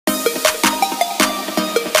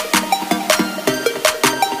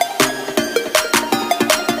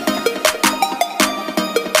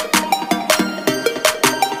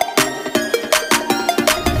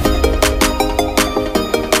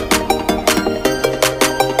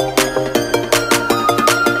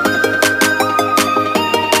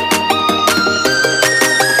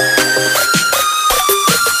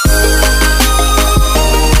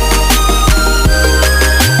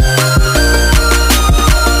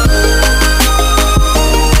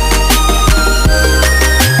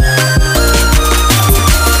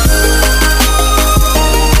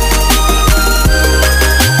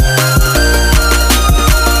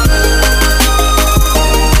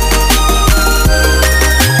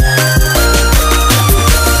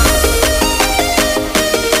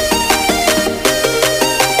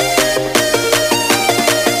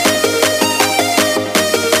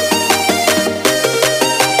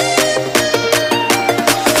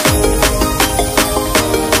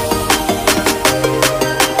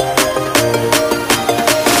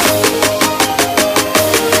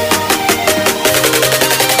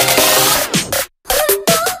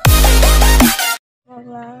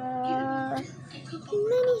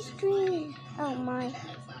Mini screen. Oh my.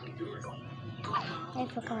 I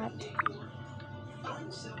forgot.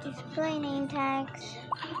 Display name tags.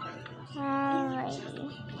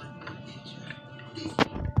 Alrighty.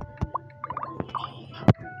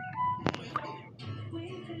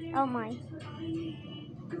 Oh my.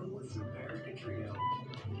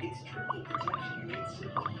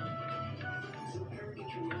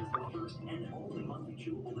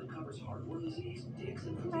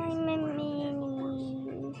 I'm a mini.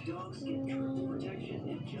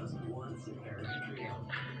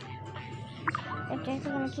 I'm just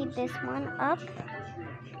gonna keep this one up.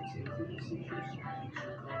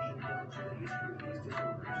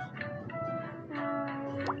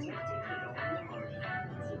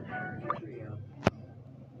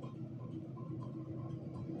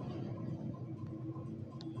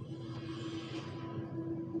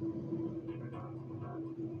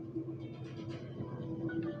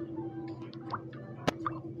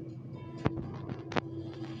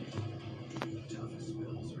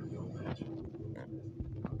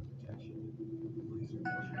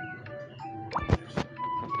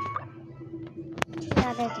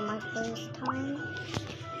 Yeah, that's my first time.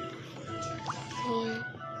 See.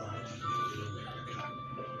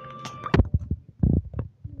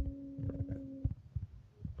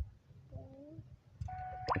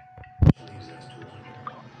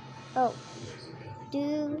 Oh,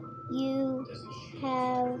 do you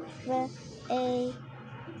have a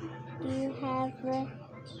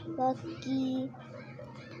lucky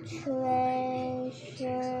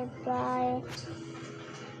treasure by,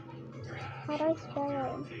 how do I spell it?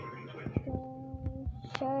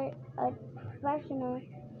 Treasure, rational.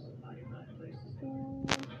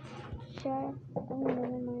 Treasure, oh never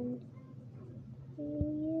mind. Do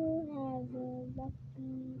you have a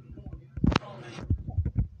lucky?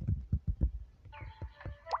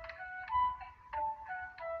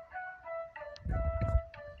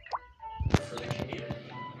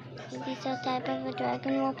 Maybe some type of a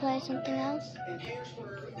dragon will play something else.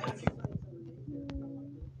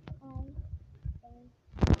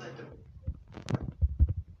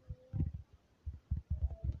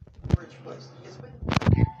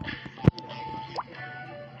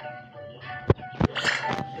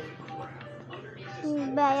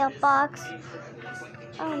 Mailbox.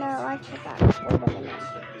 Oh no, I forgot. Wait a minute.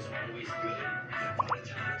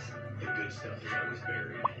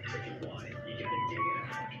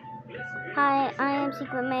 Hi, I am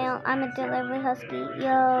Secret Mail. I'm a delivery husky.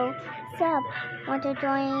 Yo, sup? Want to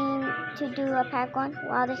join to do a pack one?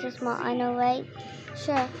 Wow, this is small. I know, right?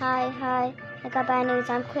 Sure. Hi. I got bad news.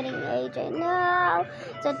 I'm quitting AJ. No.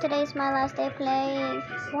 So today's my last day playing.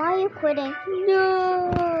 Why are you quitting?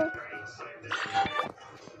 No.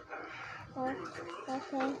 Oh,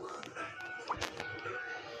 okay.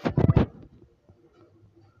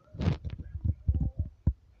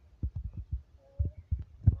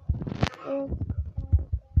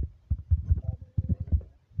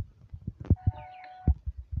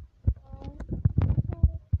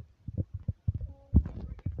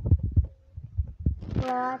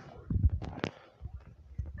 What?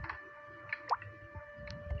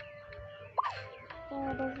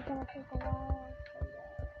 Yeah, this is gonna take a while.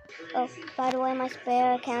 Oh, by the way, my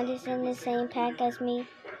spare account is in the same pack as me.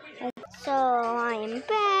 So I'm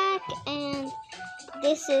back, and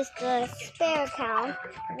this is the spare account.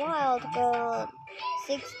 Wild Girl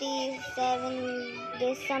 67,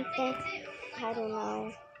 this something, I don't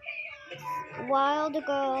know. Wild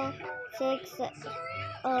Girl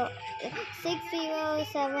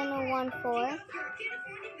 60714.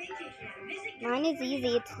 Mine is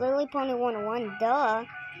easy. It's literally Pony 101. Duh.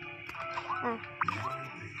 I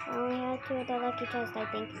only have 2 of the lucky chest, I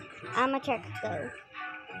think. I'ma check though.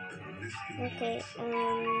 Okay,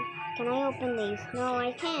 can I open these? No,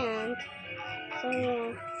 I can't. So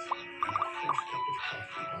yeah.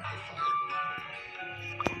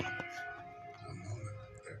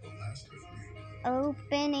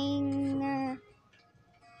 Opening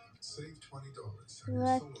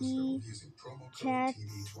lucky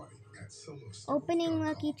chests. Opening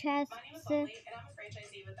lucky chests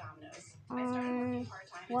are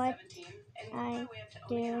what I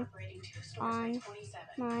do on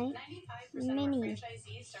my mini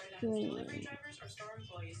screen.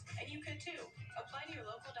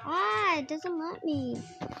 It doesn't let me.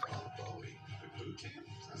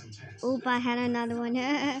 Oop, I had another one.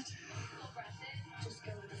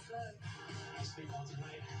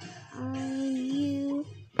 Are you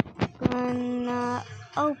gonna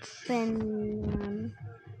open them?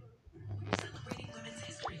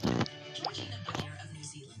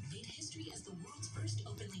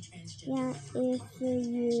 Yeah, if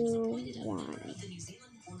you want.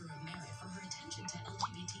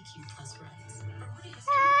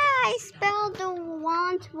 Ah, I spelled the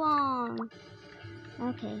want wrong.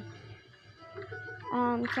 Okay.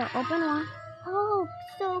 So open one. Oh,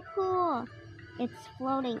 so cool. It's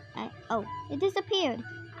floating. Oh, it disappeared.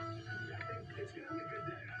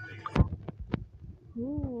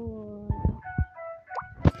 Ooh.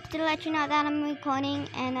 To let you know that I'm recording,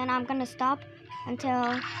 and then I'm gonna stop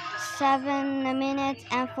until 7 minutes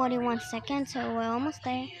and 41 seconds, so we're almost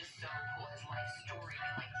there.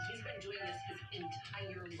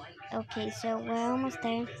 Okay, so we're almost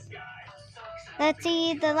there. Let's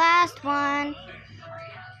see the last one.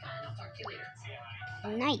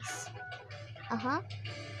 Nice.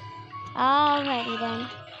 Alrighty then.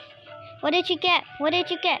 What did you get? What did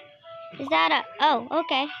you get? Is that a... Oh,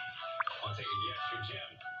 okay.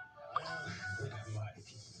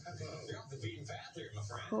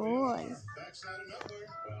 Cool.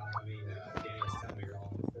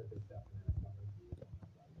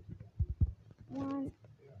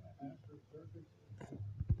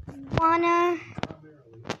 Wanna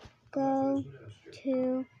go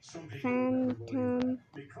to Phantom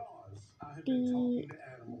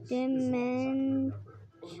Dimension?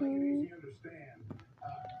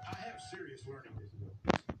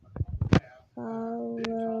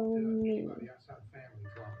 Follow me.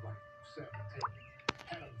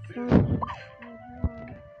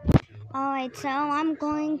 Alright, so I'm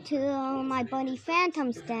going to my buddy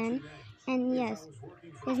Phantom's den, and yes,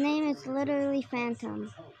 his name is literally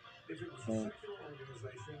Phantom. So.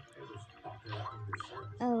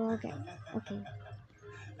 Oh, okay, okay.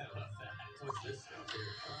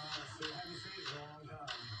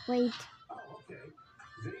 Wait.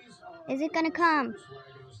 Is it gonna come?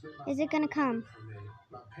 Is it gonna come?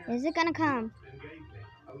 Is it gonna come?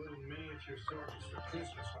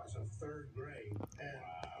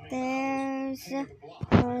 There's a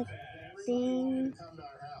thing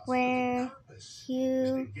where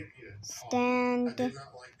you stand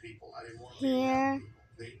here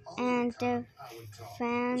and the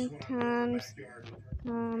phantoms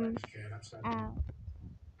come out.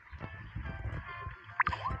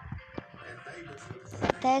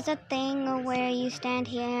 There's a thing where you stand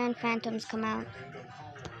here and phantoms come out.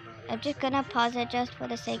 I'm just gonna pause it just for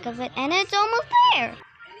the sake of it, and it's almost there!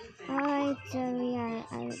 Alright, so yeah,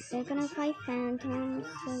 they're gonna fight phantoms,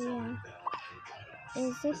 so yeah.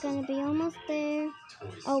 Is it gonna be almost there?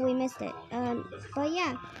 Oh, we missed it. But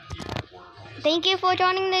yeah. Thank you for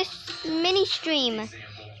joining this mini stream.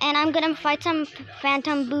 And I'm gonna fight some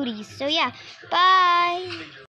phantom booties. So yeah, bye!